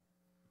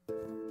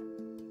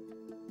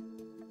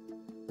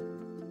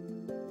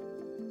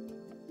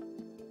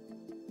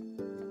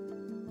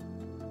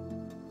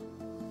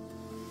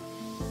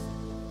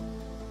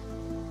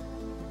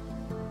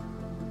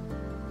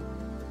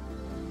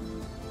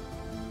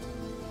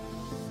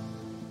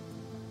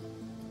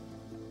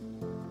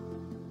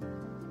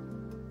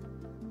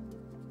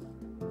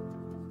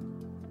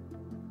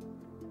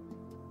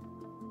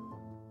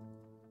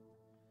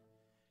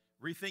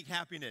Rethink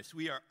Happiness.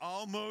 We are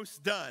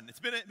almost done. It's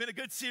been a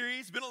good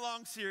series, been a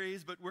long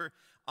series, but we're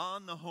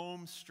on the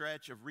home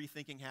stretch of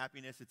Rethinking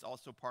Happiness. It's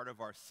also part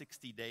of our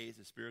 60 days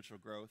of spiritual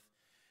growth.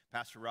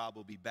 Pastor Rob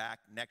will be back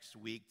next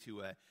week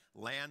to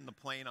land the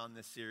plane on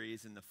this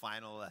series in the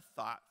final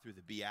thought through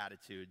the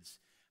Beatitudes,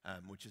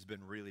 which has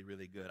been really,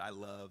 really good. I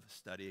love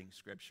studying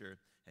Scripture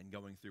and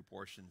going through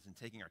portions and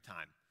taking our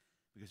time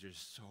because there's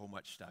so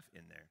much stuff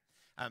in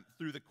there.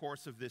 Through the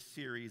course of this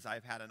series,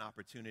 I've had an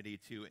opportunity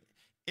to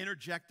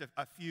interject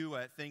a few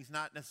things,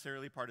 not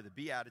necessarily part of the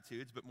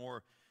Beatitudes, but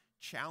more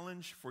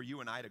challenge for you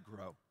and I to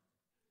grow.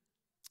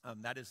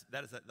 That is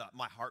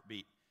my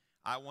heartbeat.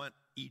 I want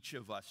each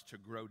of us to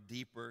grow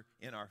deeper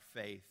in our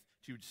faith,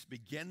 to just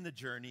begin the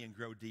journey and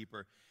grow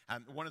deeper.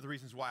 One of the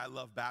reasons why I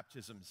love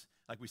baptisms,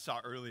 like we saw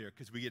earlier,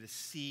 because we get to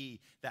see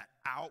that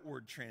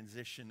outward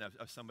transition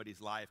of somebody's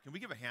life. Can we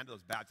give a hand to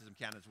those baptism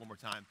candidates one more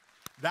time?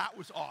 That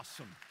was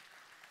awesome.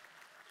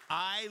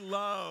 I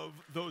love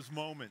those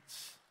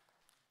moments.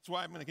 That's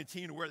why I'm going to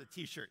continue to wear the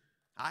t-shirt.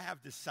 I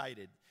have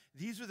decided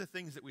these are the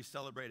things that we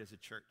celebrate as a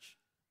church.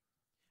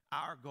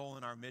 Our goal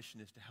and our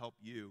mission is to help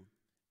you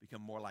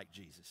become more like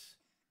Jesus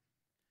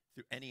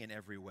through any and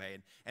every way.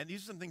 And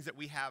these are some things that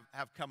we have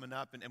coming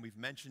up, and we've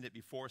mentioned it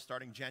before.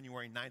 Starting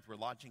January 9th, we're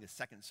launching a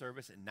second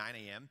service at 9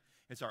 a.m.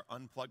 It's our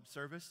unplugged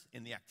service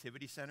in the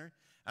Activity Center.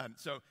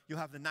 So you'll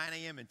have the 9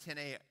 a.m. and 10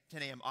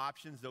 a.m.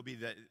 options. There'll be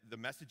the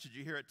message that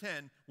you hear at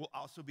 10 will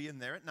also be in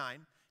there at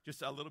 9.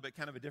 Just a little bit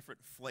kind of a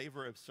different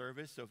flavor of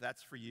service. So if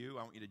that's for you,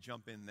 I want you to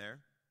jump in there.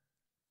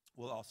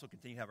 We'll also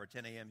continue to have our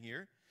 10 a.m.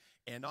 here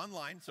and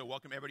online. So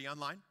welcome everybody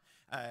online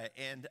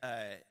and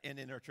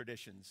in our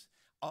traditions.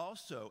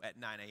 Also at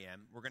 9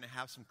 a.m., we're going to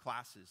have some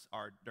classes,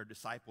 our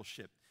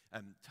discipleship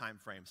time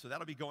frame. So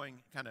that'll be going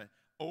kind of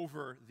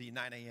over the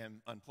 9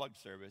 a.m. unplugged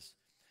service.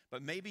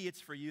 But maybe it's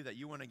for you that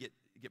you want to get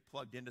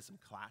plugged into some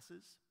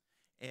classes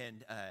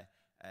and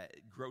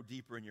grow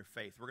deeper in your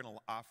faith. We're going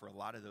to offer a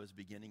lot of those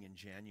beginning in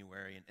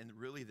January. And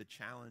really the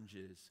challenge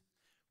is,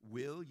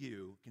 will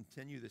you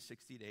continue the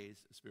 60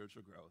 days of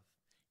spiritual growth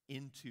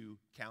into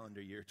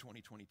calendar year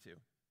 2022?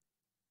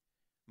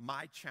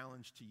 My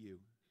challenge to you,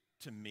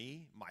 to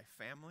me, my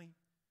family,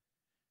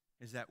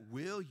 is that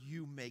will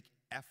you make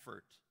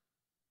effort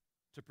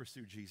to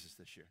pursue Jesus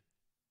this year?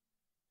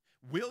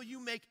 Will you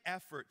make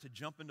effort to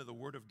jump into the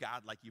Word of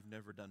God like you've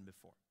never done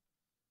before?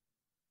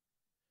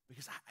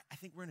 Because I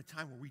think we're in a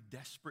time where we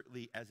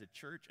desperately, as a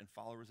church and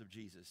followers of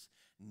Jesus,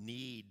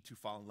 need to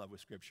fall in love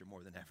with Scripture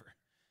more than ever.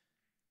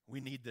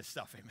 We need this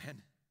stuff,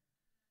 amen?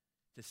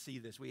 To see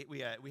this.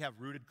 We have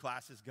rooted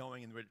classes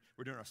going, and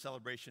we're doing our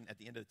celebration at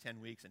the end of the 10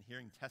 weeks and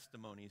hearing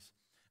testimonies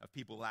of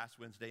people last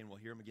Wednesday, and we'll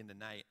hear them again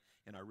tonight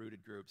in our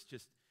rooted groups,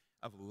 just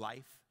of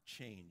life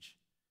change.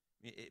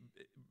 It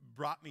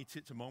brought me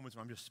to moments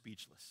where I'm just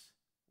speechless.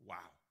 Wow,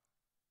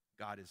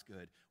 God is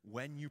good.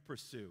 When you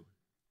pursue,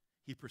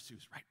 He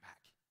pursues right back.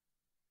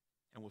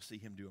 And we'll see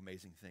Him do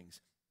amazing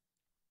things.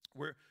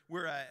 We're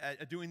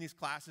doing these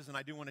classes, and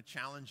I do want to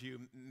challenge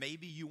you.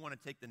 Maybe you want to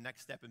take the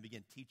next step and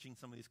begin teaching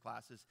some of these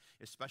classes,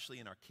 especially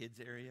in our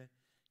kids area.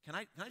 Can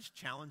I just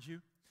challenge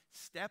you?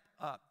 Step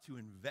up to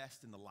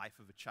invest in the life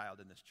of a child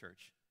in this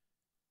church.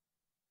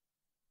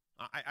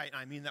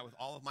 I mean that with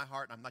all of my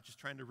heart. I'm not just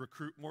trying to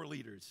recruit more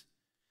leaders.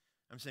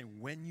 I'm saying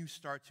when you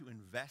start to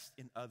invest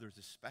in others,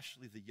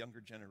 especially the younger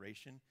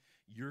generation,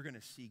 you're going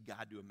to see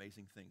God do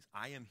amazing things.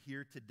 I am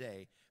here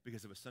today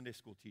because of a Sunday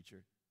school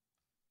teacher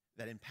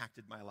that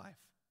impacted my life,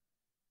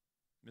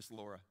 Miss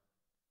Laura.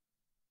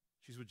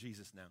 She's with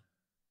Jesus now.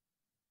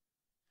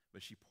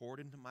 But she poured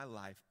into my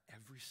life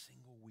every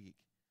single week,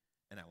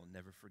 and I will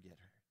never forget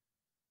her.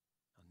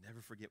 I'll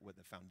never forget what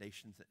the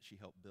foundations that she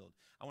helped build.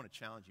 I want to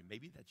challenge you.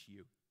 Maybe that's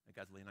you. That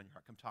God's laying on your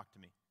heart. Come talk to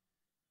me.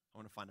 I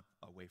want to find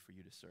a way for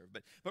you to serve.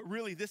 But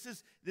really, this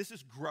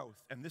is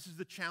growth, and this is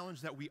the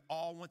challenge that we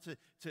all want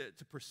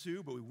to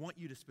pursue, but we want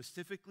you to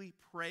specifically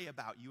pray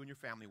about you and your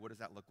family. What does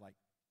that look like?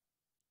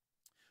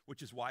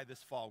 Which is why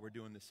this fall we're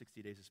doing the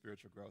 60 days of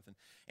spiritual growth.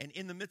 And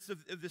in the midst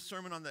of this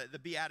sermon on the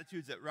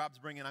Beatitudes that Rob's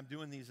bringing, I'm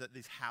doing these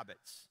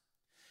habits.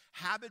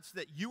 Habits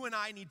that you and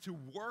I need to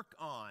work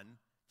on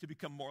to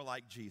become more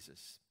like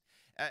Jesus.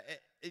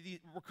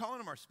 We're calling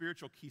them our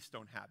spiritual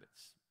keystone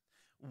habits.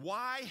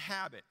 Why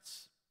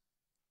habits?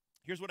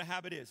 Here's what a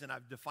habit is, and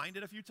I've defined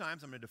it a few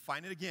times. I'm going to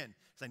define it again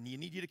because I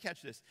need you to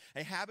catch this.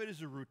 A habit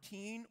is a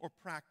routine or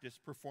practice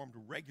performed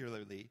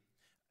regularly.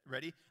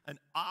 Ready? An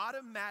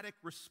automatic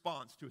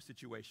response to a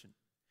situation.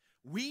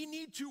 We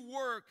need to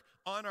work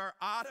on our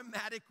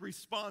automatic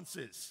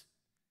responses.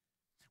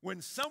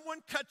 When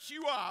someone cuts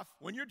you off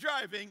when you're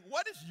driving,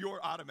 what is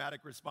your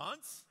automatic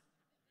response?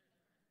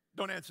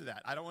 Don't answer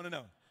that. I don't want to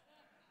know.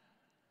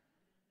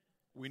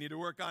 We need to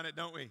work on it,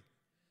 don't we?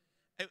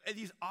 And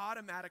these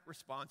automatic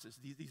responses,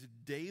 these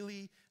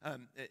daily,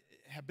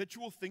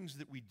 habitual things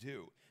that we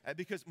do,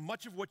 because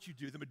much of what you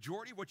do, the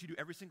majority of what you do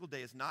every single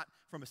day is not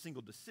from a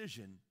single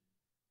decision,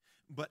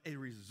 but a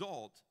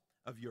result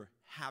of your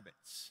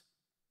habits.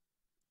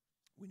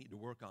 We need to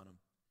work on them.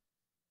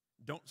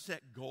 Don't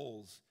set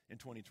goals in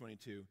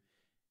 2022.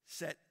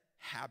 Set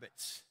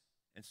habits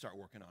and start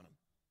working on them,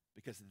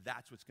 because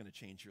that's what's going to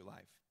change your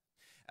life.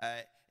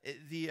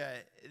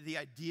 The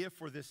idea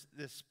for this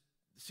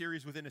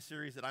series within a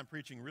series that I'm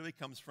preaching really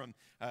comes from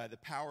The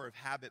Power of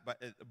Habit,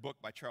 a book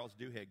by Charles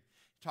Duhigg,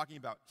 talking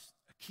about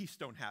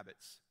keystone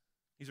habits.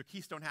 These are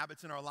keystone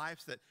habits in our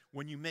lives that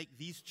when you make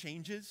these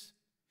changes,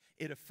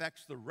 it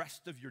affects the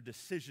rest of your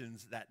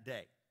decisions that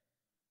day.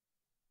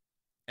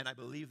 And I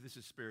believe this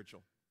is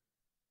spiritual.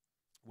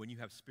 When you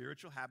have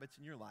spiritual habits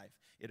in your life,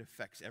 it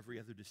affects every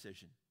other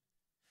decision.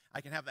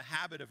 I can have the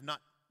habit of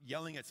not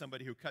yelling at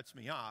somebody who cuts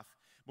me off,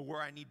 but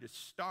where I need to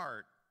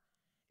start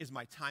is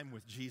my time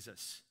with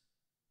Jesus.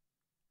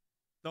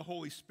 The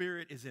Holy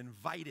Spirit is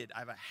invited. I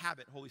have a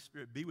habit, Holy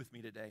Spirit, be with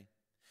me today.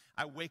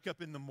 I wake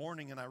up in the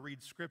morning and I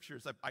read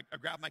scriptures. I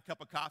grab my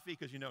cup of coffee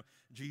because,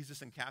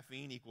 Jesus and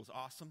caffeine equals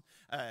awesome.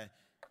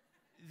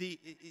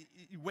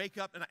 You wake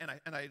up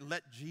and I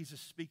let Jesus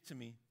speak to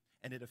me,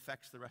 and it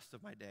affects the rest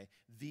of my day.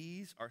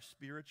 These are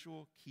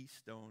spiritual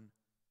keystone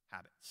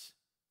habits.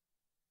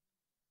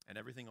 And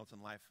everything else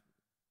in life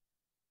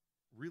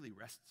really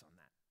rests on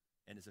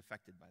that and is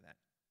affected by that.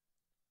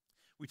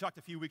 We talked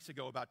a few weeks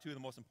ago about two of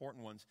the most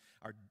important ones,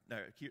 our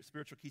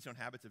spiritual keystone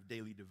habits of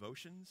daily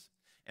devotions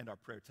and our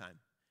prayer time.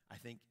 I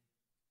think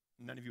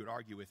none of you would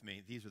argue with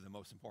me. These are the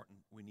most important.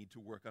 We need to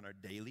work on our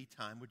daily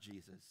time with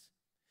Jesus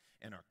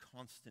and our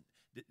constant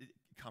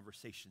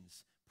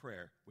conversations,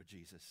 prayer with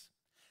Jesus.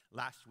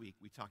 Last week,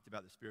 we talked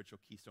about the spiritual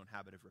keystone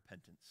habit of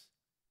repentance.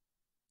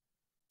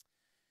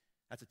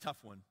 That's a tough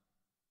one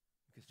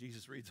because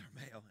Jesus reads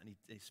our mail and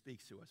he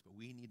speaks to us, but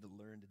we need to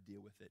learn to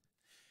deal with it.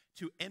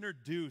 To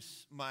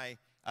introduce my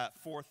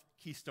fourth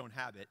keystone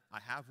habit, I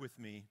have with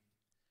me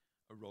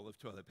a roll of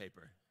toilet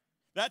paper.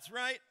 That's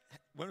right.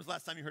 When was the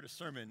last time you heard a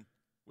sermon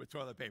with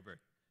toilet paper?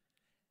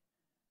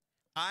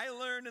 I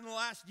learned in the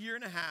last year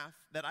and a half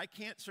that I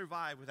can't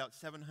survive without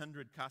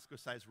 700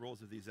 Costco-sized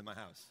rolls of these in my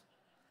house.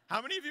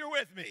 How many of you are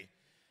with me?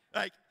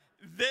 Like,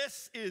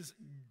 this is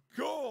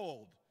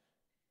gold.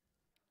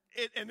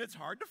 And it's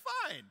hard to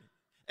find.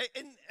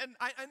 And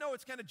I know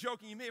it's kind of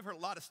joking. You may have heard a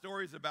lot of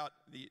stories about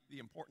the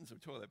importance of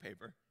toilet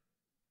paper.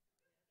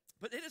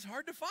 But it is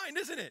hard to find,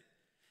 isn't it?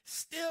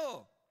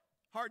 Still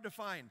hard to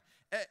find.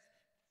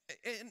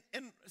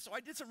 And so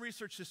I did some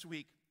research this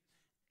week.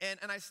 And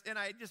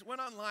I just went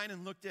online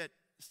and looked at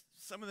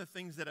some of the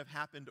things that have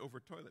happened over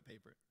toilet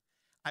paper.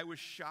 I was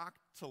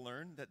shocked to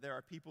learn that there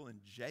are people in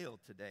jail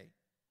today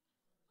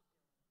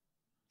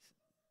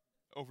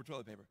over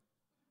toilet paper.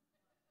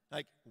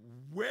 Like,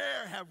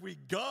 where have we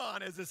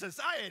gone as a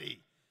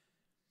society?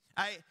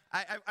 I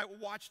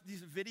watched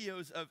these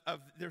videos of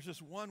there's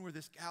this one where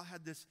this gal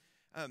had this,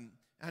 I'm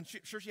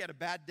sure she had a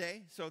bad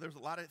day, so there's a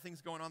lot of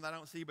things going on that I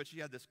don't see, but she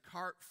had this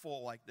cart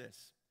full like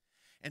this.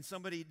 And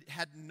somebody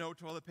had no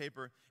toilet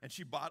paper, and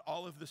she bought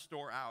all of the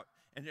store out.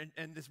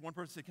 And this one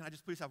person said, can I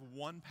just please have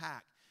one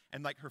pack?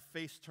 And like her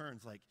face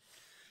turns like,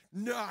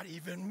 not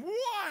even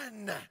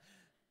one!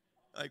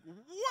 Like,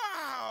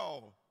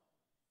 wow!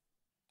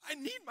 I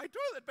need my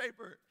toilet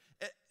paper.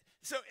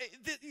 So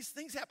these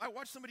things happen. I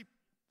watched somebody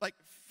like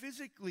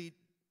physically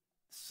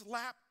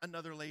slap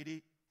another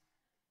lady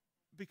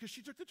because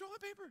she took the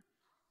toilet paper.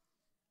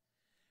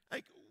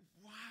 Like,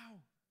 wow.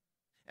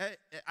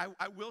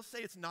 I will say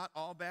it's not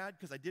all bad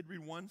because I did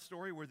read one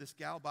story where this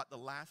gal bought the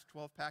last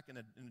 12-pack in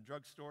a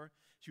drugstore.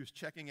 She was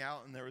checking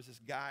out, and there was this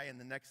guy in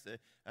the next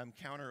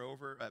counter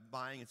over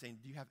buying and saying,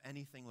 do you have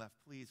anything left,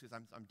 please, because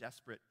I'm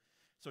desperate.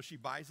 So she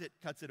buys it,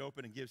 cuts it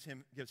open, and gives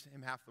him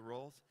half the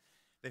rolls.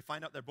 They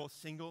find out they're both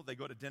single. They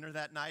go to dinner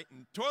that night,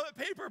 and toilet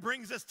paper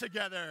brings us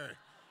together.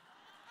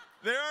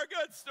 There are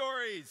good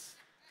stories.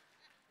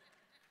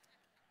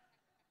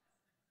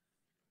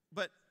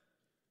 But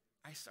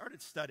I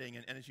started studying,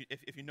 and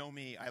if you know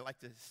me, I like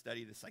to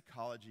study the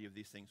psychology of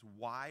these things.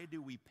 Why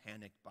do we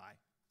panic buy?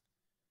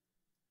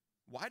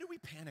 Why do we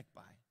panic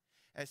buy?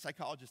 As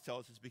psychologists tell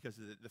us, it's because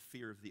of the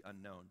fear of the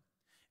unknown.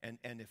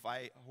 And if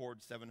I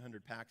hoard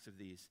 700 packs of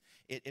these,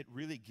 it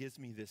really gives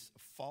me this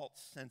false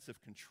sense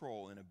of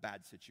control in a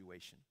bad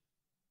situation.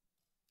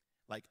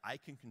 Like, I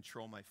can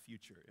control my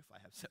future if I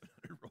have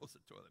 700 rolls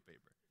of toilet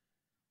paper.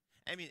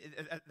 I mean,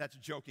 that's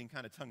joking,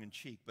 kind of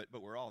tongue-in-cheek, but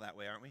we're all that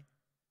way, aren't we?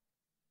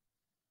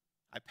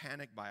 I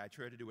panic buy. I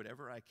try to do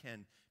whatever I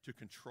can to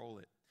control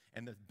it.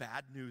 And the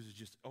bad news is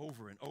just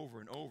over and over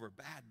and over.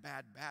 Bad,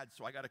 bad, bad.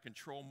 So I got to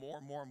control more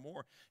and more and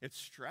more. It's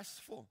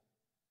stressful.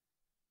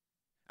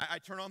 I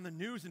turn on the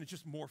news and it's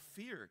just more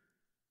fear.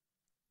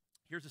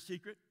 Here's a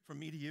secret from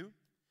me to you.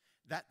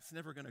 That's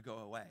never going to go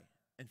away.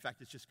 In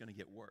fact, it's just going to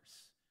get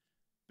worse.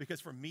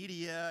 Because for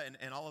media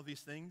and all of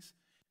these things,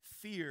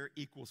 fear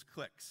equals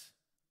clicks.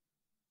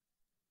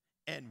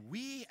 And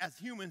we as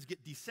humans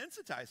get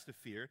desensitized to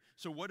fear.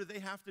 So what do they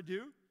have to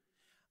do?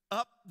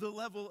 Up the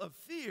level of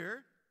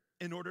fear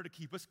in order to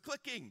keep us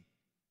clicking.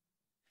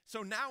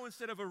 So now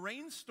instead of a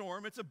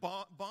rainstorm, it's a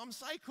bomb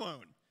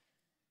cyclone.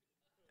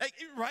 Like,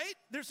 right?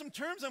 There's some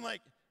terms I'm like,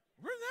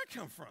 where did that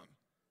come from?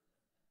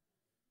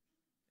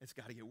 It's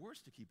got to get worse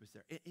to keep us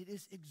there. It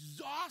is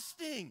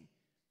exhausting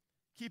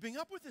keeping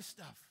up with this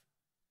stuff.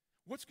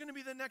 What's going to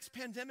be the next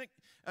panic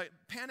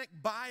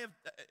buy of,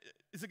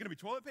 is it going to be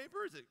toilet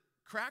paper? Is it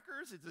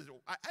crackers?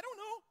 I don't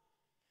know.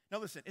 Now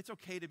listen, it's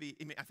okay to be,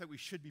 I think we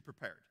should be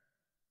prepared.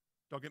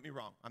 Don't get me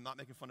wrong. I'm not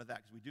making fun of that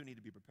because we do need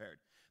to be prepared.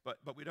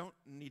 But we don't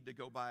need to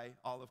go buy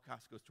all of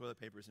Costco's toilet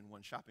papers in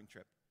one shopping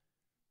trip.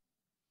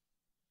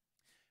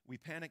 We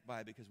panic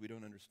buy because we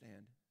don't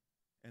understand.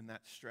 And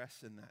that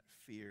stress and that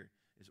fear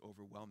is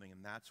overwhelming.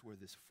 And that's where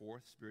this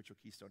fourth spiritual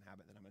keystone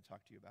habit that I'm going to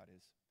talk to you about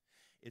is.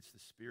 It's the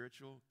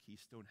spiritual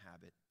keystone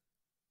habit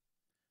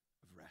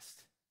of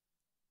rest.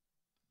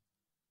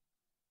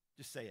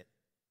 Just say it.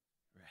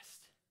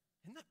 Rest.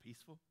 Isn't that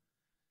peaceful?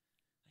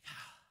 Like,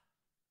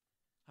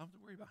 I don't have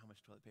to worry about how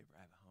much toilet paper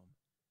I have at home.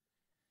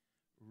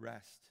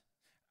 Rest.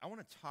 I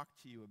want to talk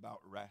to you about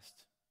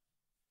rest.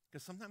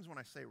 Because sometimes when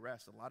I say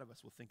rest, a lot of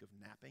us will think of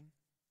napping,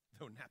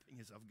 though napping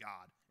is of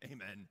God.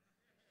 Amen.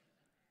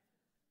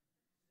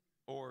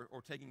 Or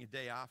taking a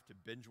day off to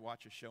binge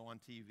watch a show on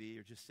TV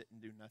or just sit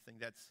and do nothing.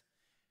 That's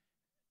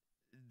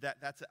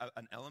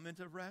an element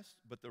of rest,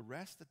 but the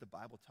rest that the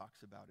Bible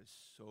talks about is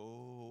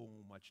so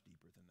much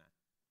deeper than that.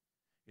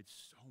 It's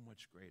so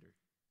much greater.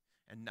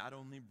 And not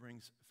only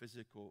brings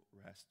physical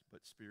rest,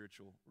 but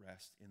spiritual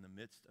rest in the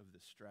midst of the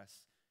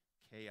stress,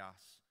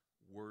 chaos,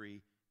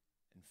 worry,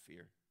 and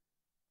fear.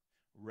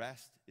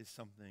 Rest is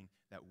something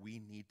that we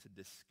need to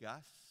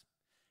discuss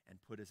and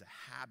put as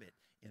a habit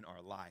in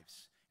our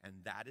lives. And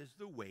that is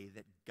the way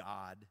that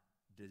God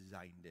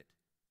designed it.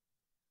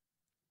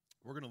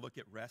 We're going to look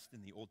at rest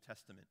in the Old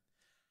Testament,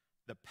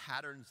 the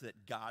patterns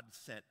that God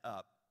set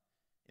up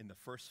in the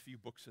first few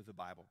books of the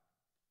Bible.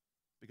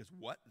 Because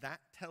what that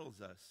tells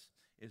us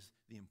is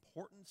the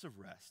importance of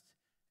rest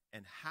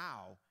and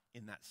how,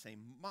 in that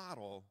same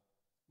model,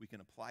 we can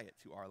apply it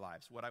to our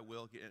lives. What I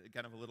will,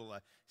 kind of a little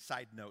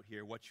side note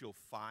here, what you'll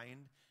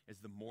find is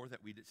the more that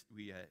we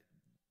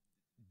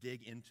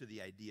dig into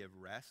the idea of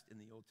rest in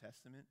the Old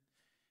Testament,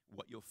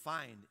 what you'll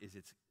find is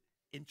it's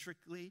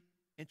intricately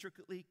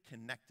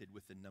connected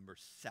with the number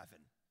 7.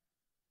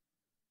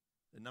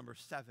 The number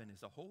 7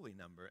 is a holy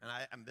number.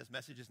 And this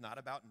message is not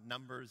about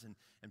numbers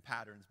and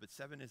patterns, but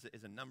 7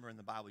 is a number in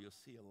the Bible you'll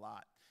see a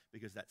lot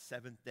because that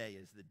 7th day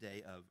is the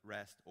day of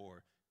rest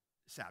or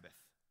Sabbath.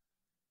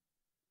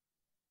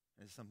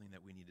 And it's something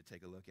that we need to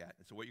take a look at.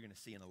 And so what you're going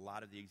to see in a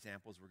lot of the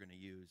examples we're going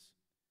to use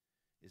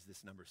is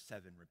this number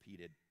 7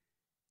 repeated.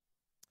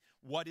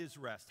 What is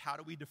rest? How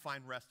do we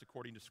define rest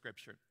according to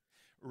Scripture?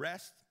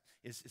 Rest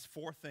is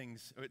 4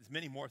 things. It's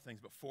many more things,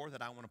 but 4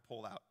 that I want to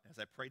pull out. As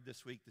I prayed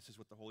this week, this is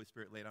what the Holy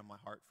Spirit laid on my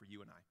heart for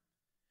you and I.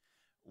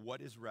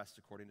 What is rest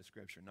according to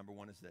Scripture? Number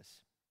 1 is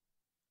this.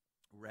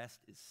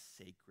 Rest is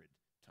sacred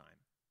time.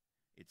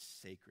 It's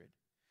sacred.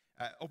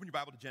 Open your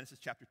Bible to Genesis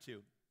chapter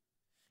 2.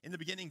 In the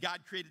beginning,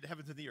 God created the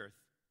heavens and the earth.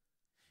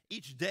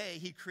 Each day,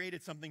 he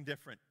created something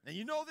different. And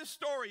you know this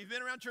story. You've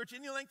been around church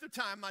any length of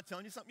time. I'm not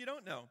telling you something you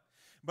don't know.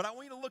 But I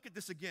want you to look at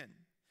this again.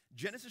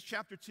 Genesis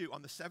chapter 2,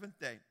 on the 7th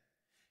day.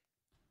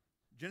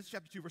 Genesis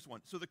chapter 2, verse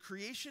 1. So the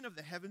creation of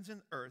the heavens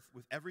and earth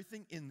with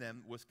everything in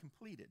them was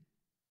completed.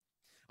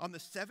 On the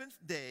 7th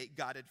day,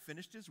 God had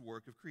finished his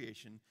work of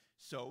creation,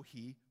 so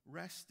he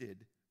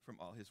rested from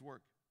all his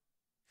work.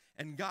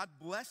 And God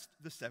blessed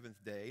the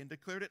 7th day and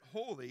declared it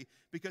holy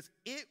because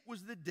it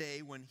was the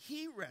day when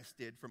he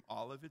rested from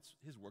all of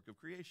his work of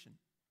creation.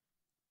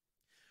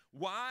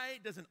 Why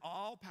does an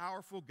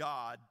all-powerful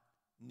God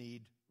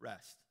need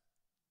rest?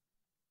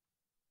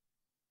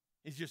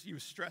 He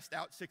was stressed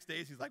out 6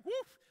 days. He's like,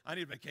 woof, I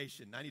need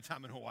vacation. I need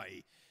time in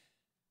Hawaii.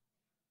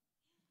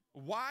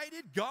 Why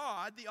did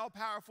God, the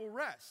all-powerful,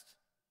 rest?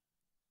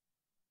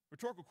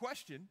 Rhetorical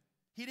question.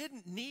 He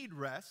didn't need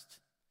rest.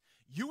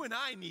 You and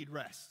I need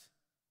rest.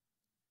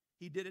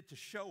 He did it to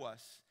show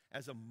us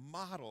as a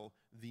model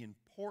the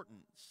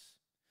importance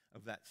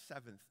of that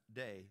 7th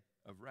day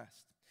of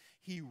rest.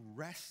 He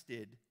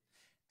rested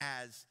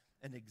as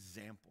an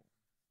example.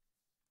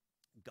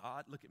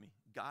 God, look at me,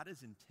 God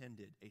has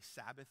intended a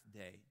Sabbath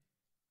day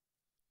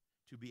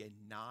to be a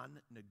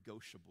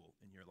non-negotiable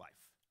in your life.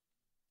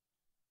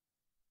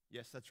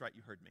 Yes, that's right,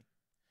 you heard me.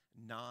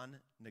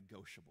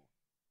 Non-negotiable.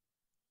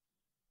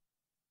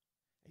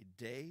 A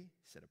day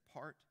set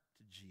apart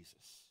to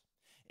Jesus.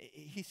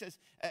 He says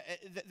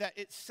that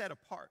it's set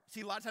apart.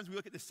 See, a lot of times we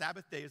look at the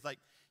Sabbath day as like,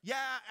 yeah,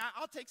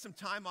 I'll take some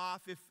time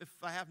off if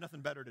I have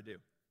nothing better to do.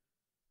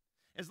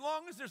 As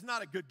long as there's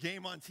not a good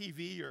game on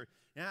TV or,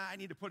 yeah, I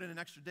need to put in an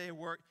extra day of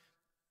work.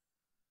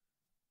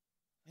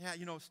 Yeah,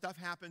 stuff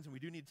happens and we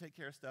do need to take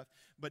care of stuff.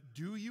 But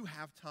do you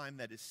have time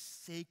that is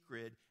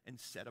sacred and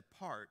set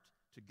apart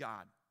to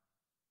God?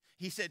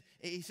 He says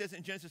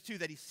in Genesis 2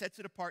 that he sets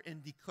it apart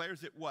and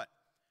declares it what?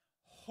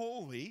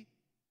 Holy.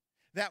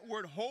 That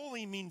word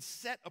holy means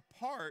set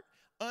apart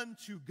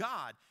unto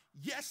God.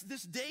 Yes,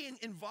 this day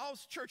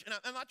involves church. And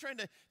I'm not trying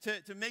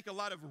to make a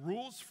lot of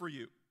rules for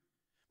you.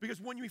 Because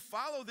when you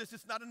follow this,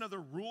 it's not another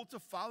rule to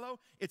follow.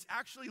 It's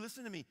actually,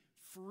 listen to me,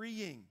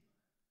 freeing.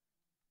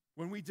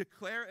 When we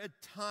declare a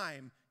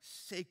time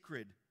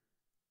sacred,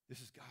 this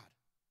is God.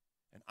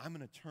 And I'm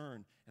going to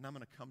turn and I'm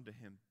going to come to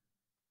him.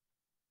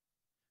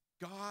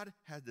 God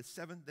had the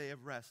seventh day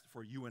of rest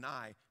for you and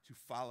I to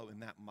follow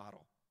in that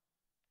model.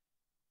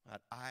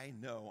 But I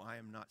know I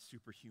am not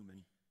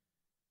superhuman,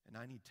 and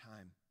I need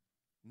time,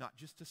 not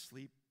just to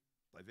sleep,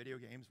 play video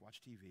games,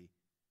 watch TV,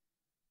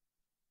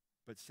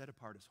 but set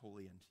apart as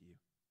holy unto you.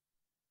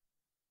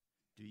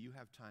 Do you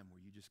have time where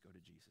you just go to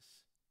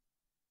Jesus?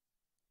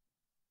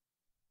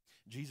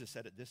 Jesus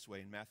said it this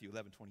way in Matthew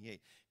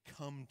 11:28,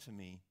 "Come to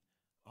me,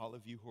 all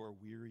of you who are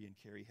weary and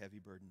carry heavy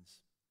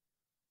burdens.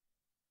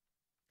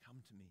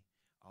 Come to me,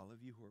 all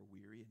of you who are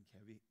weary and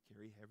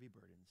carry heavy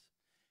burdens,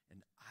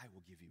 and I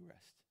will give you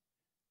rest."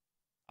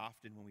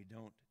 Often when we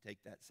don't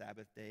take that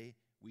Sabbath day,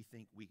 we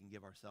think we can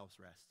give ourselves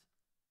rest.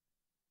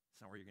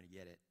 It's not where you're going to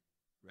get it.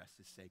 Rest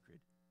is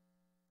sacred.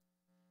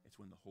 It's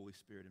when the Holy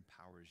Spirit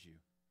empowers you.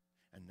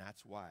 And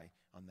that's why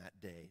on that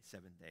day,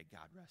 seventh day,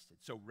 God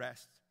rested. So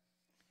rest,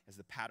 as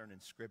the pattern in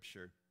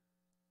Scripture,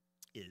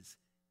 is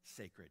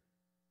sacred.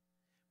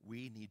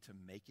 We need to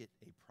make it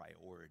a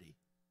priority.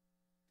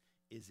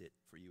 Is it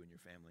for you and your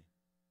family?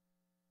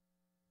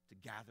 To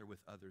gather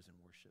with others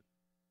in worship.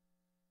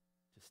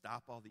 To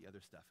stop all the other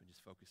stuff and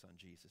just focus on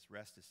Jesus.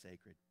 Rest is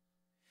sacred.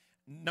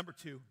 Number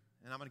two,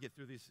 and I'm going to get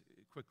through these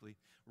quickly.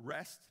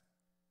 Rest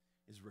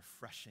is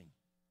refreshing.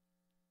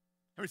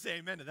 Everybody say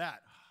amen to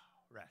that.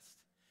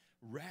 Rest.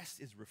 Rest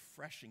is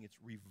refreshing. It's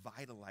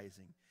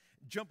revitalizing.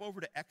 Jump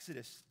over to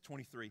Exodus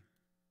 23.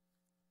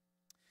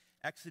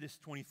 Exodus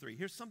 23.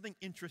 Here's something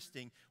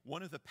interesting.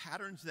 One of the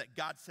patterns that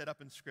God set up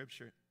in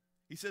Scripture.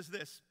 He says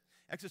this,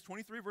 Exodus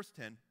 23, verse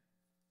 10.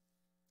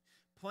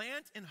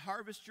 "Plant and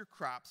harvest your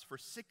crops for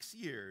 6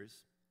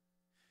 years,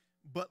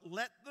 but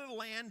let the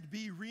land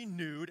be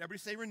renewed." Everybody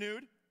say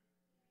renewed.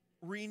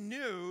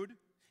 Renewed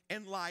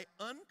and lie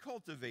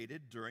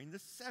uncultivated during the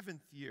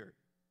 7th year.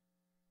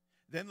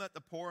 "Then let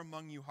the poor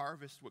among you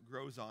harvest what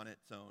grows on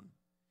its own.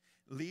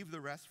 Leave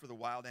the rest for the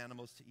wild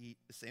animals to eat.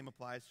 The same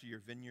applies to your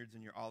vineyards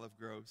and your olive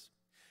groves.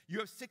 You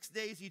have 6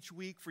 days each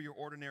week for your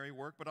ordinary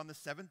work, but on the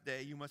 7th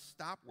day you must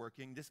stop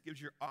working. This gives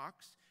your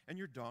ox and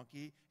your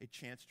donkey a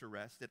chance to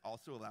rest. It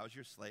also allows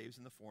your slaves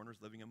and the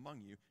foreigners living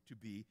among you to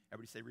be,"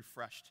 everybody say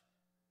refreshed,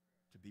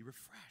 to be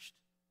refreshed.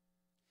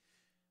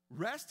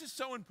 Rest is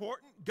so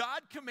important.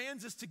 God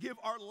commands us to give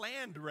our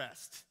land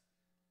rest.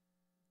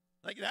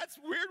 Like, that's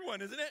a weird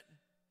one, isn't it?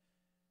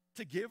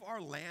 To give our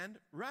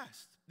land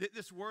rest.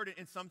 This word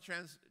in some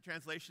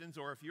translations,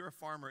 or if you're a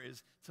farmer,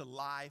 is to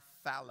lie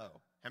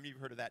fallow. How many of you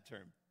have heard of that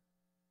term?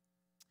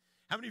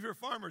 How many of you are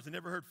farmers and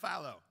never heard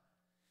fallow?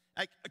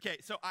 Okay,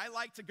 so I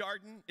like to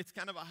garden. It's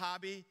kind of a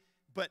hobby,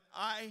 but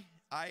I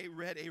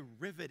read a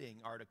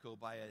riveting article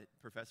by a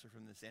professor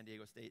from the San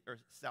Diego State, or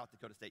South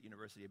Dakota State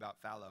University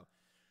about fallow.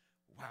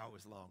 Wow, it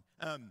was long.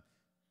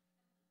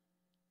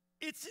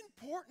 It's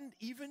important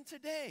even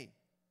today.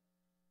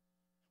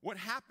 What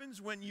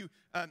happens when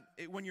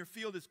your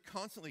field is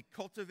constantly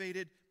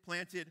cultivated,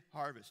 planted,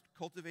 harvest,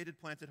 cultivated,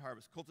 planted,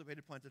 harvest,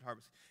 cultivated, planted,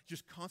 harvest,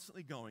 just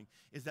constantly going,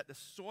 is that the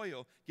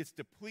soil gets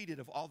depleted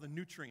of all the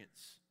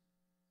nutrients.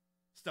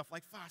 Stuff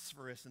like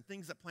phosphorus and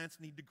things that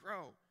plants need to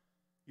grow.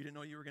 You didn't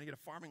know you were going to get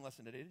a farming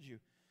lesson today, did you?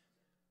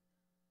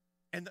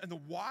 And the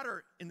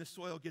water in the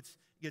soil gets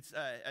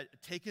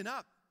taken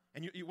up.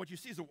 And what you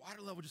see is the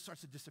water level just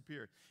starts to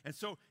disappear. And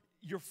so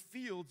your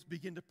fields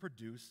begin to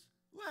produce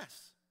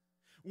less.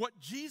 What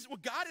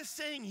God is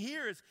saying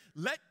here is,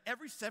 let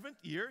every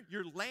 7th year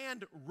your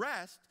land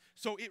rest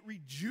so it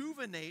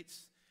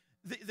rejuvenates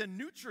the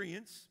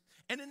nutrients.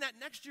 And in that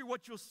next year,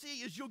 what you'll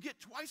see is you'll get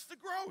twice the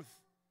growth.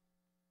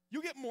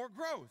 You'll get more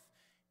growth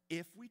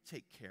if we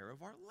take care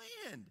of our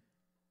land.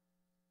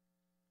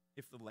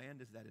 If the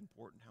land is that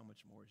important, how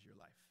much more is your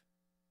life?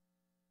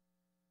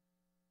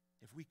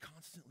 If we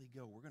constantly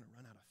go, we're going to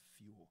run out of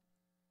fuel.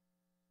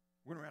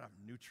 We're going to run out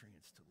of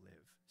nutrients to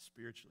live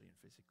spiritually and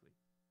physically.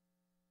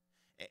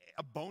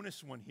 A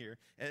bonus one here,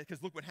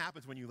 because look what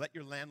happens when you let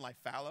your land lie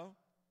fallow.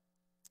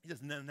 He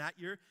says, and then that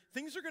year,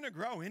 things are going to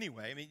grow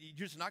anyway. I mean,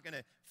 you're just not going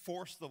to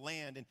force the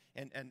land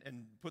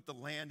and put the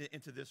land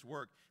into this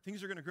work.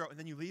 Things are going to grow, and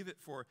then you leave it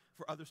for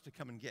others to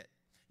come and get.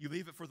 You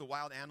leave it for the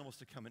wild animals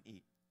to come and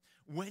eat.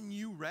 When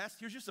you rest,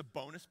 here's just a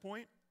bonus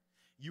point.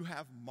 You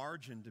have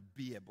margin to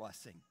be a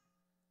blessing.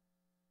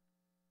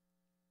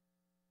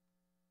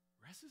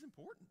 Rest is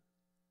important.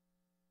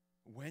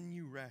 When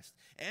you rest.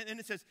 And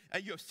it says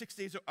you have 6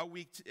 days a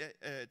week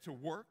to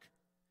work,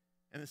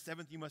 and the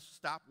 7th you must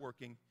stop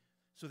working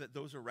so that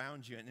those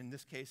around you, and in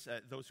this case,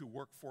 those who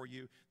work for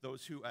you,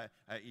 those who,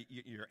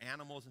 your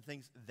animals and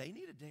things, they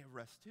need a day of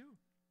rest too.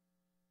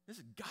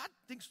 God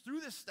thinks through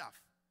this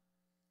stuff.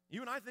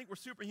 You and I think we're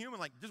superhuman,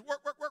 like just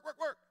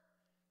work.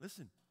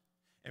 Listen,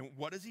 and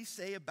what does he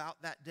say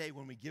about that day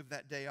when we give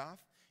that day off?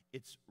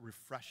 It's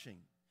refreshing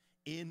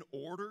in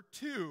order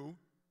to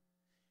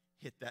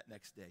hit that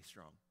next day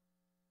strong.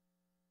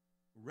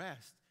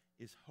 Rest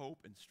is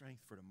hope and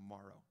strength for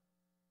tomorrow.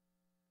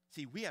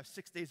 See, we have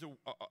 6 days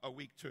a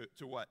week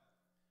to what?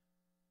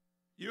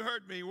 You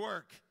heard me,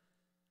 work.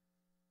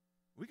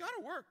 We got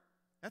to work.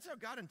 That's how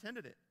God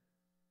intended it.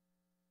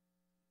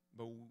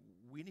 But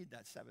we need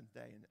that 7th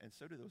day, and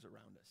so do those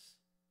around us.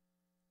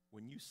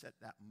 when you set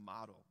that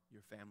model,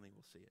 your family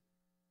will see it.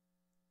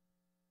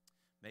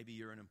 Maybe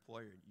you're an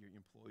employer, your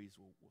employees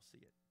will see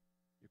it.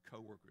 Your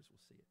coworkers will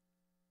see it.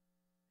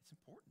 It's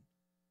important.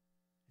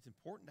 It's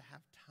important to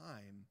have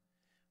time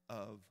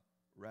of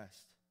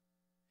rest.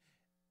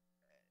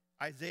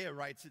 Isaiah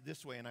writes it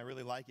this way, and I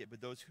really like it,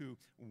 but those who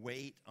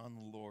wait on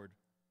the Lord,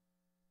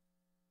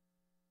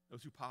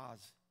 those who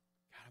pause,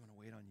 God, I'm going to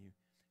wait on you,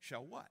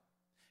 shall what?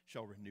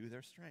 Shall renew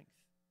their strength.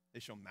 They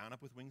shall mount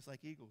up with wings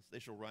like eagles. They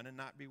shall run and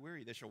not be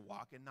weary. They shall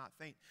walk and not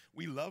faint.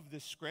 We love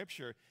this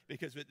scripture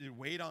because it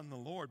wait on the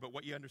Lord, but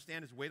what you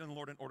understand is wait on the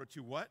Lord in order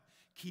to what?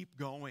 Keep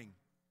going.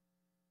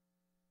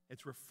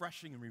 It's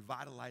refreshing and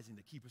revitalizing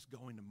to keep us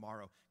going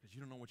tomorrow because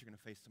you don't know what you're going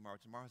to face tomorrow.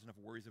 Tomorrow has enough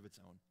worries of its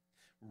own.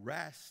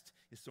 Rest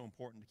is so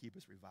important to keep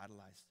us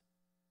revitalized.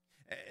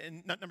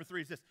 And number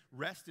 3 is this.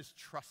 Rest is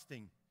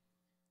trusting.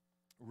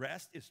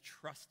 Rest is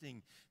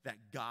trusting that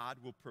God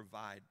will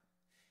provide.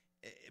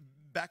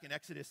 Back in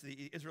Exodus,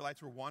 the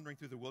Israelites were wandering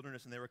through the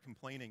wilderness and they were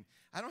complaining,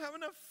 I don't have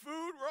enough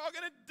food. We're all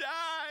going to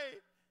die.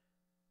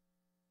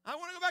 I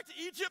want to go back to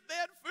Egypt. They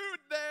had food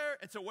there.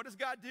 And so what does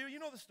God do? You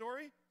know the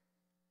story.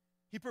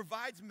 He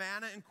provides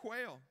manna and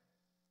quail.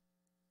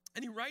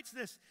 And he writes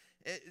this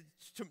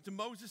to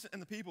Moses and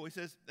the people. He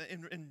says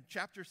in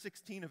chapter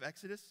 16 of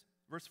Exodus,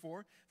 verse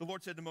 4, the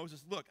Lord said to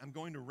Moses, look, I'm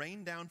going to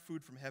rain down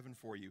food from heaven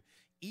for you.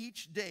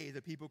 Each day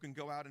the people can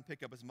go out and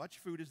pick up as much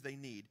food as they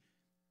need.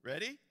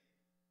 Ready?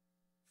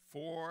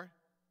 For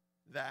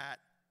that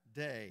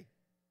day.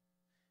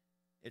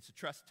 It's a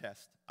trust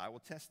test. I will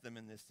test them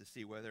in this to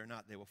see whether or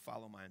not they will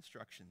follow my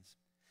instructions.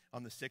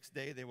 On the 6th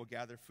day, they will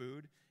gather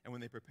food, and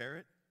when they prepare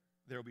it,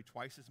 there will be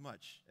twice as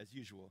much as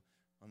usual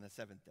on the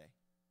 7th day.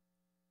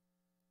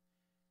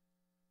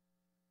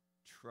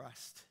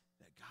 Trust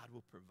that God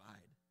will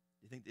provide.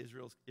 Do you think the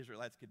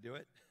Israelites could do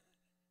it?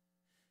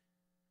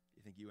 Do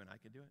you think you and I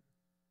could do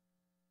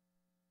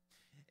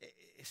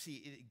it?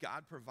 See,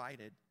 God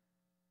provided,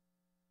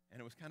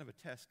 and it was kind of a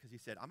test because he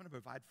said, I'm going to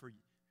provide for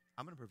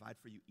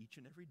you each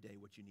and every day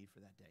what you need for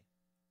that day.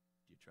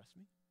 Do you trust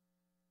me?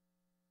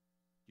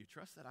 Do you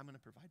trust that I'm going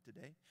to provide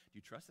today? Do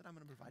you trust that I'm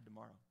going to provide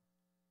tomorrow?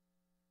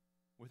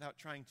 Without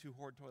trying to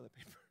hoard toilet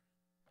paper.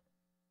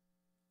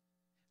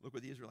 Look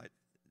what the Israelites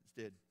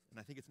did, and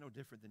I think it's no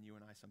different than you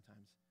and I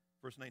sometimes.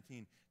 Verse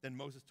 19, then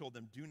Moses told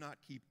them, do not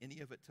keep any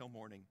of it till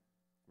morning.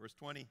 Verse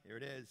 20, here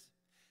it is.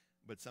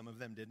 But some of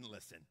them didn't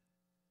listen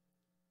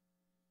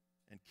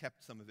and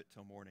kept some of it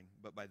till morning.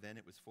 But by then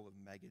it was full of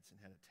maggots and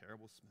had a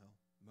terrible smell.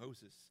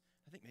 Moses,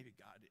 I think maybe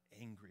God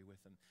angry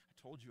with him. I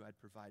told you I'd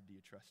provide. Do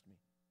you trust me?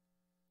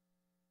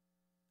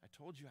 I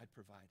told you I'd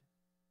provide.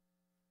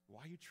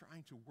 Why are you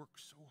trying to work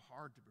so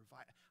hard to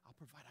provide? I'll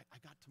provide. I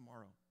got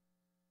tomorrow.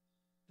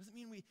 Doesn't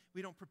mean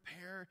we don't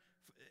prepare.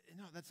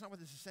 No, that's not what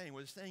this is saying.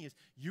 What it's saying is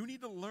you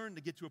need to learn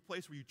to get to a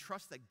place where you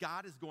trust that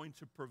God is going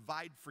to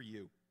provide for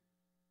you.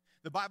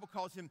 The Bible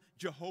calls him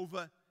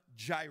Jehovah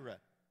Jireh,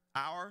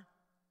 our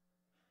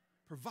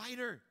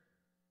provider.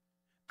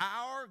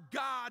 Our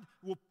God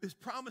is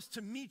promised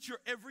to meet your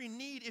every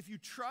need if you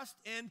trust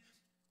and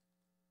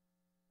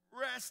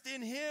rest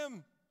in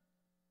him.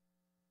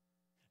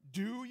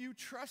 Do you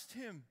trust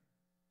him?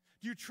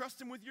 Do you trust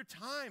him with your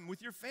time,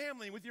 with your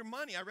family, with your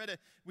money?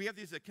 We have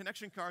these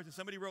connection cards that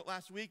somebody wrote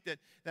last week that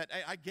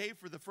I gave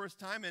for the first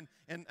time,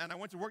 and I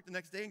went to work the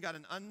next day and got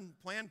an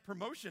unplanned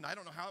promotion. I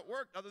don't know how it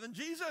worked other than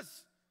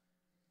Jesus.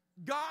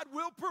 God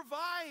will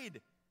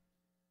provide.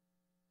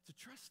 It's a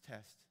trust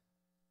test.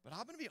 But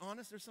I'm going to be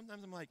honest, there's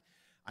sometimes I'm like,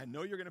 I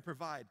know you're going to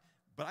provide,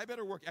 but I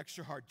better work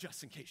extra hard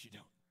just in case you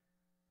don't.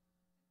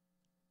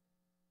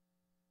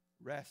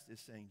 Rest is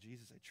saying,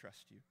 Jesus, I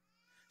trust you.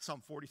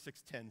 Psalm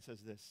 46:10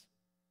 says this,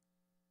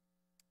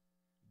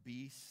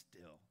 be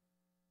still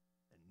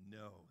and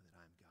know that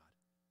I am God.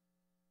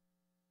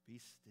 Be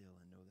still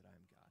and know that I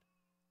am God.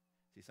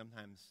 See,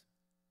 sometimes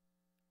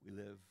we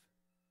live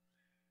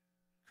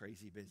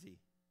crazy busy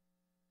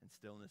and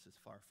stillness is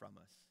far from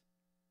us.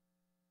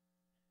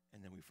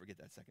 And then we forget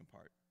that second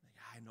part. Like,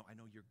 I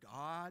know you're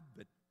God,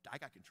 but I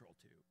got control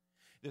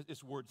too.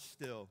 This word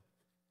still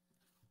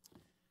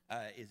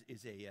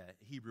is a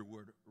Hebrew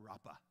word,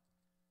 rapa.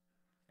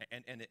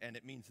 And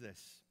it means this.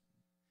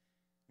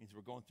 It means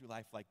we're going through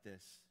life like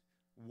this,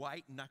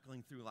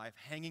 white-knuckling through life,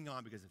 hanging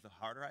on, because if the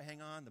harder I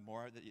hang on, the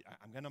more that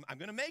I'm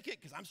gonna make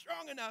it because I'm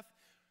strong enough.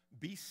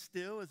 Be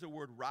still is a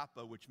word,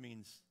 rapa, which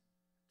means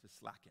to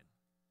slacken.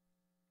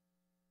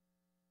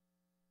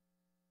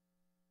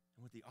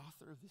 And what the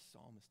author of this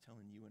psalm is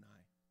telling you and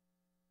I,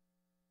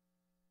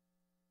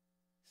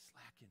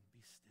 slacken,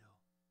 be still.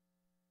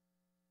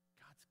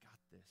 God's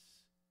got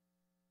this.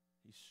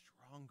 He's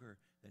stronger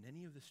than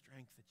any of the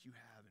strength that you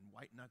have in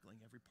white-knuckling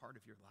every part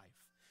of your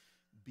life.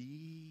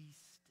 Be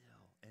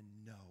still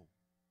and know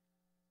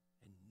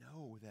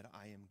that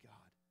I am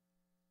God.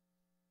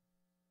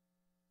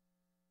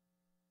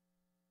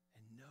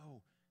 And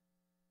know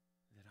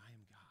that I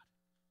am God.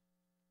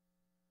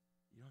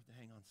 You don't have to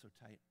hang on so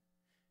tight.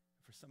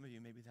 For some of you,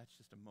 maybe that's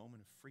just a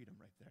moment of freedom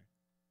right there.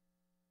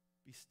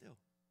 Be still.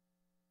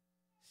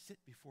 Sit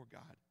before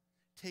God.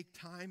 Take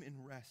time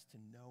and rest to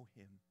know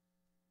him.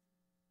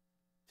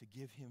 to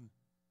give him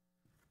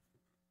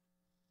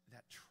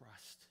that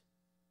trust.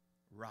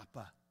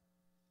 Rapa,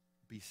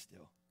 be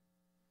still.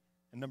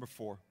 And number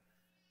 4,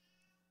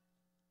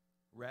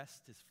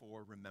 rest is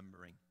for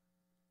remembering.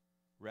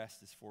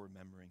 Rest is for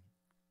remembering.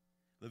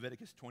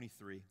 Leviticus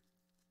 23.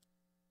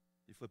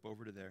 You flip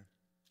over to there.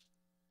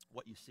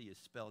 What you see is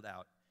spelled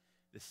out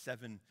the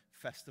 7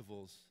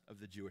 festivals of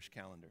the Jewish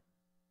calendar.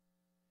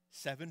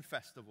 7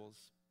 festivals.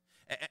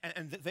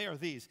 And they are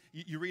these.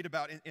 You read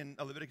about in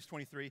Leviticus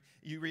 23,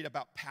 you read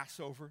about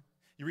Passover.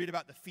 You read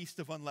about the Feast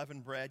of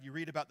Unleavened Bread. You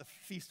read about the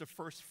Feast of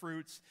First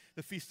Fruits,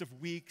 the Feast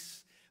of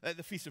Weeks,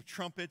 the Feast of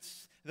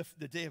Trumpets,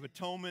 the Day of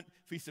Atonement,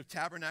 Feast of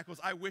Tabernacles.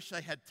 I wish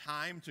I had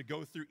time to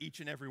go through each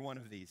and every one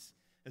of these,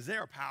 because they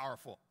are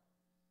powerful.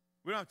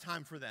 We don't have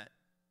time for that.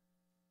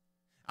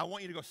 I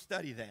want you to go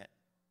study that.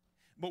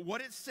 But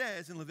what it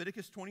says in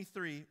Leviticus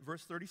 23,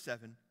 verse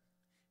 37,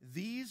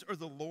 these are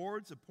the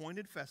Lord's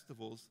appointed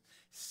festivals.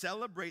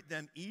 Celebrate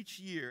them each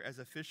year as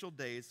official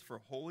days for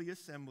holy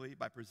assembly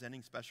by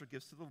presenting special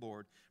gifts to the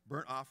Lord,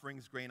 burnt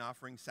offerings, grain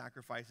offerings,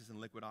 sacrifices,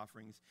 and liquid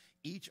offerings,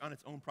 each on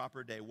its own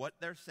proper day. What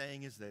they're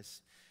saying is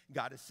this.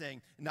 God is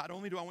saying, not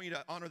only do I want you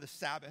to honor the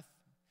Sabbath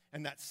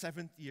and that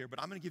 7th year,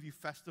 but I'm going to give you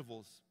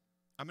festivals.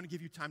 I'm going to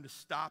give you time to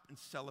stop and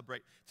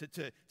celebrate,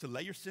 to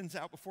lay your sins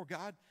out before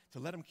God, to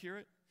let him cure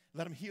it,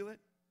 let him heal it.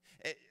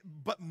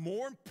 But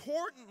more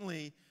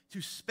importantly,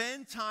 to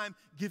spend time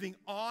giving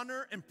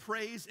honor and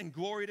praise and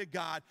glory to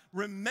God,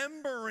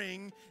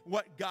 remembering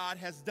what God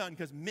has done.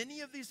 Because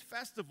many of these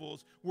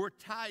festivals were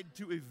tied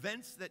to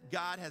events that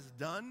God has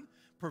done,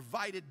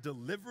 provided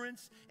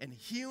deliverance and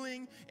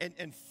healing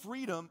and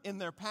freedom in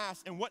their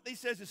past. And what they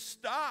says is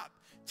stop,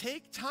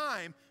 take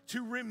time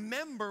to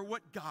remember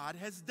what God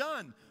has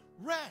done.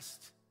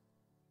 Rest.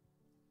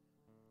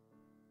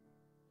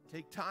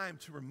 Take time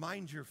to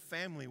remind your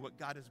family what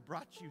God has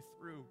brought you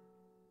through.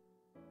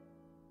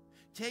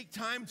 Take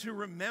time to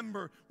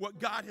remember what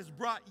God has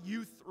brought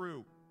you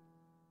through.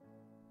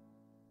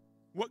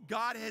 What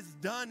God has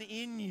done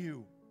in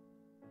you.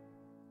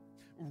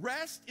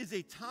 Rest is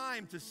a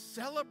time to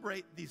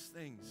celebrate these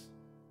things.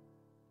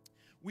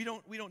 We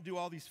don't do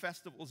all these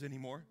festivals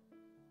anymore.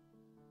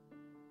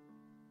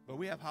 But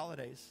we have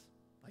holidays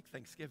like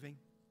Thanksgiving,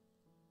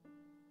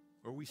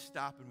 where we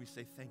stop and we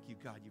say, thank you,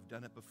 God, you've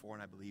done it before,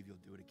 and I believe you'll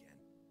do it again.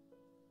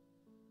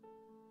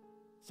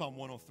 Psalm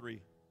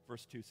 103,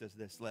 verse 2 says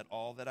this, let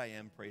all that I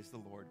am praise the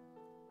Lord.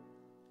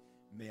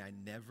 May I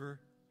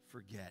never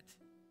forget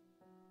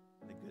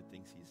the good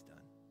things he's done.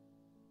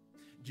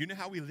 Do you know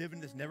how we live in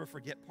this never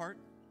forget part?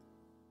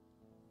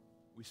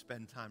 We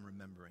spend time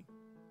remembering.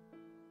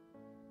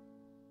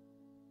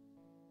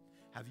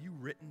 Have you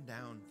written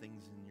down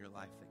things in your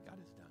life that God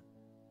has done?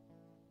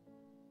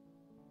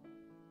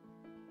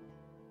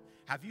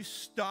 Have you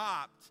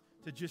stopped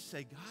to just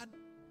say, God,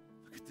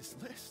 look at this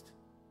list.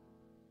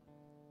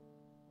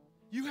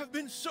 You have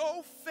been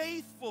so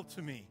faithful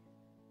to me.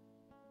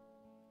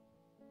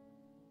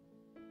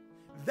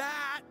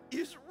 That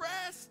is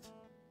rest.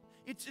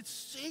 It's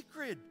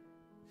sacred.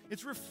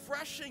 It's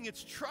refreshing.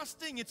 It's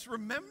trusting. It's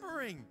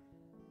remembering.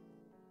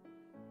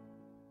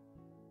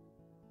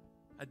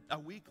 A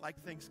week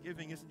like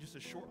Thanksgiving isn't just a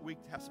short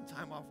week to have some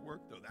time off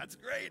work, though. That's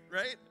great,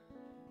 right?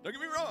 Don't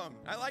get me wrong.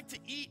 I like to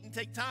eat and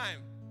take time.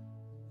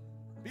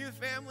 Be with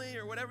family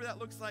or whatever that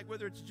looks like,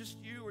 whether it's just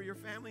you or your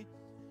family.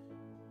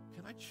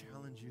 Can I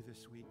challenge you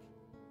this week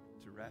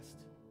to rest?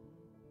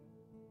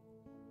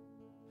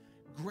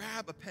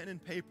 Grab a pen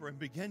and paper and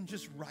begin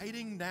just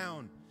writing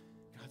down.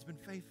 God's been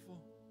faithful.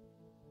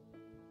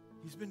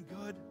 He's been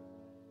good.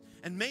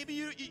 And maybe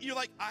you're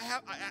like,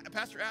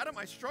 Pastor Adam,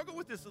 I struggle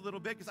with this a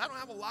little bit because I don't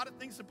have a lot of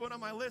things to put on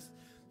my list.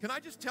 Can I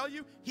just tell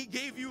you, he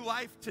gave you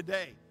life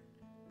today.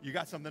 You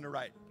got something to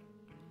write.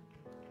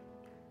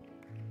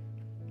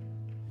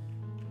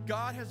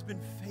 God has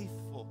been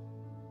faithful.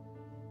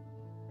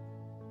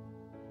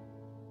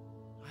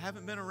 I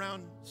haven't been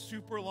around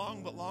super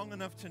long, but long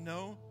enough to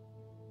know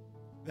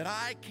that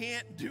I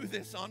can't do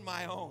this on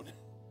my own.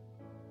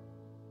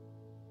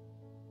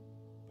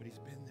 But he's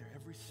been there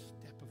every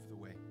step of the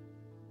way.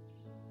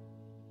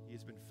 He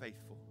has been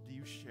faithful. Do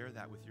you share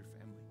that with your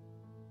family?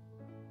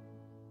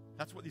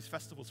 That's what these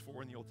festivals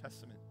for in the Old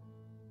Testament.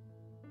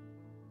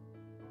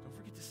 Don't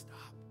forget to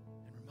stop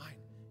and remind.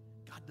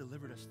 God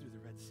delivered us through the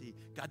Red Sea.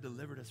 God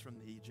delivered us from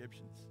the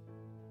Egyptians.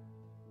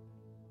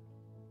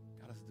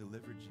 God has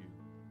delivered you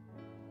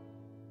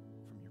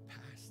from your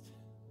past.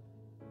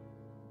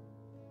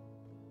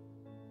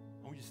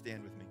 Won't you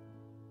stand with me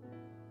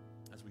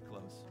as we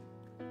close?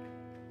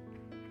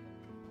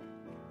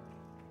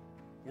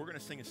 We're going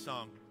to sing a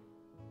song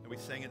that we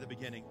sang at the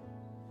beginning,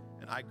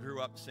 and I grew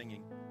up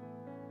singing.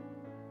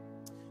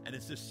 And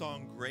it's this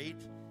song, Great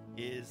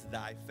is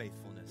Thy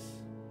Faithfulness.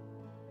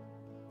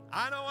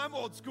 I know I'm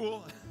old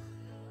school,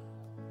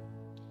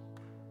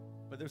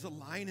 but there's a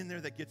line in there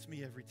that gets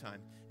me every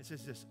time. It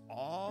says this,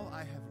 all I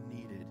have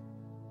needed,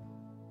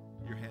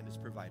 your hand has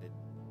provided.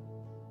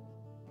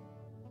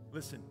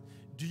 Listen,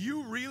 do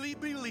you really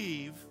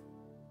believe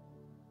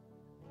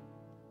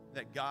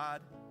that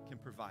God can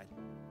provide?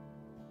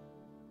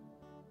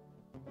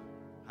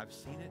 I've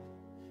seen it.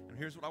 And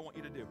here's what I want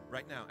you to do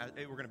right now.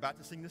 We're about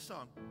to sing this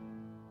song.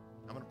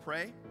 I'm going to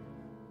pray.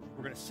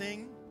 We're going to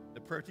sing. The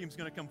prayer team's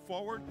going to come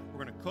forward.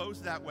 We're going to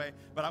close that way.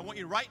 But I want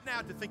you right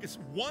now to think of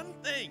one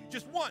thing,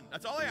 just one.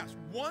 That's all I ask.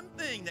 One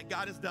thing that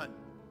God has done.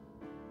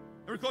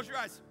 Everybody close your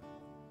eyes.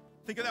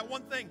 Think of that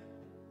one thing.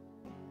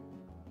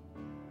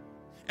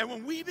 And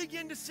when we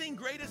begin to sing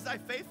Great Is Thy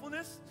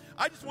Faithfulness,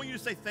 I just want you to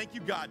say, thank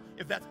you, God.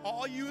 If that's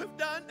all you have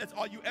done, that's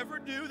all you ever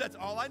do, that's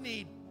all I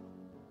need.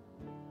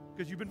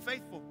 Because you've been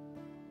faithful.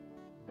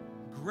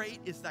 Great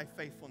is thy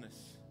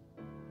faithfulness.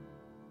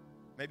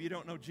 Maybe you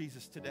don't know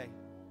Jesus today.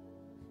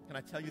 Can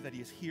I tell you that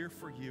he is here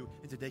for you,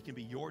 and today can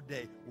be your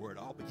day where it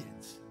all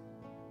begins.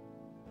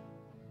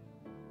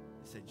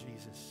 Say,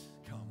 Jesus,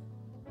 come.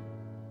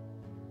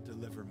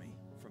 Deliver me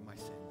from my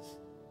sins.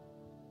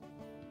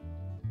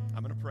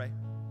 I'm going to pray.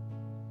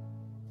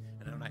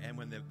 And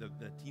when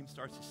the team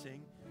starts to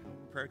sing,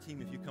 prayer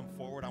team, if you come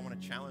forward, I want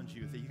to challenge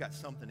you. If you got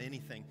something,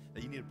 anything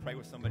that you need to pray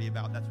with somebody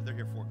about, that's what they're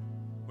here for.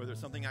 Whether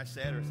it's something I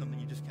said or something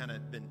you just kind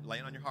of been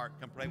laying on your heart,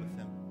 come pray with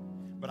them.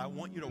 But I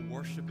want you to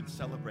worship and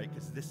celebrate,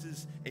 because this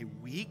is a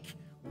week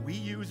we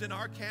use in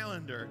our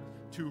calendar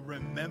to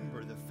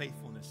remember the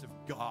faithfulness of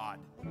God,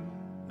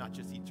 not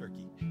just eat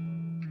turkey.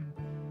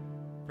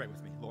 Pray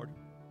with me. Lord,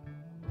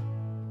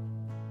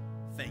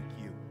 thank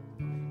you,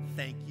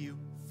 thank you,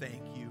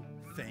 thank you,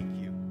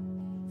 thank you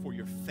for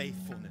your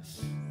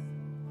faithfulness.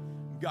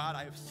 God,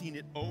 I have seen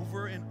it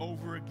over and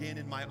over again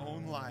in my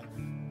own life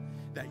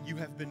that you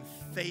have been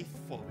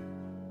faithful,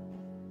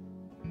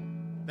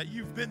 that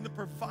you've been the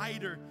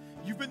provider,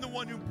 you've been the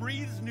one who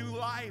breathes new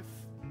life.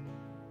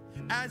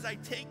 As I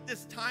take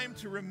this time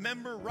to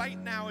remember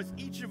right now, as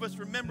each of us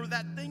remember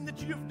that thing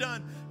that you have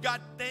done, God,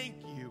 thank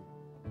you.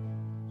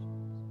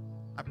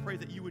 I pray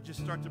that you would just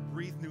start to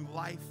breathe new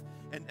life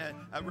and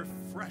a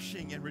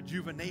refreshing and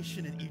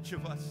rejuvenation in each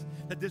of us,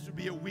 that this would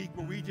be a week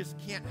where we just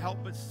can't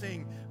help but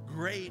sing,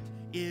 great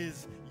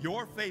is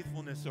your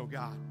faithfulness, O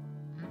God,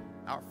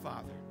 our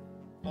Father.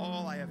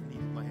 All I have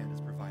needed, my hand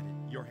has provided.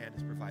 Your hand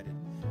has provided.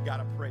 God,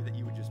 I pray that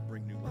you would just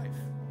bring new life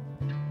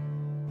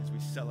as we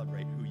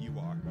celebrate who you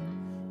are.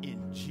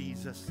 In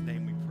Jesus'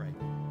 name we pray.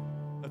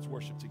 Let's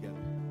worship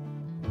together.